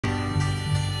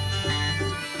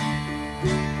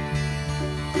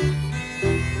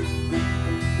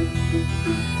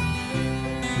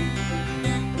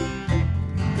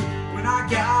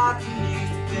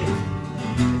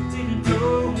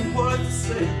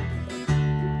sunset,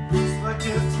 so I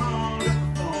just hung up the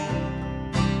phone.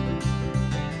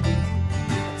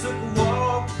 I took a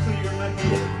walk to clear my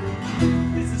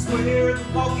head. This is where the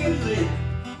walking led.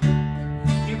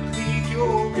 Can't believe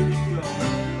you're really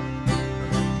gone.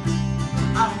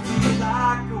 I don't feel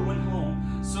like going home,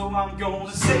 so I'm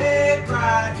gonna sit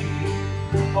right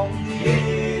here on the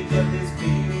edge of this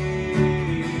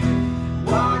bed.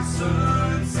 Watch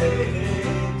sunset.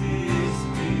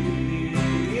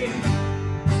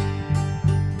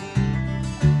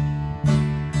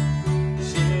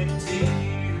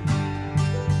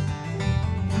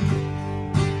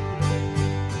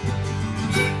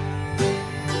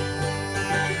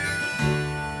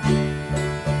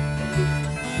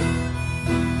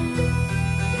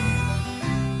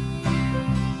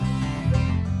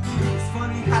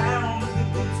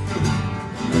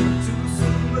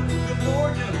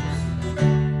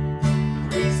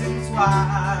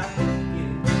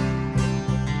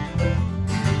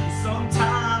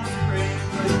 Sometimes the rain,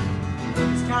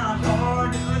 it's kind of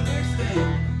hard to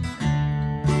understand.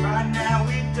 Right now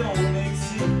it don't make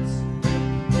sense.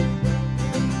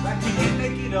 I can't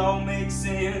make it all make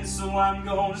sense, so I'm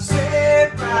gonna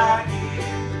sit right here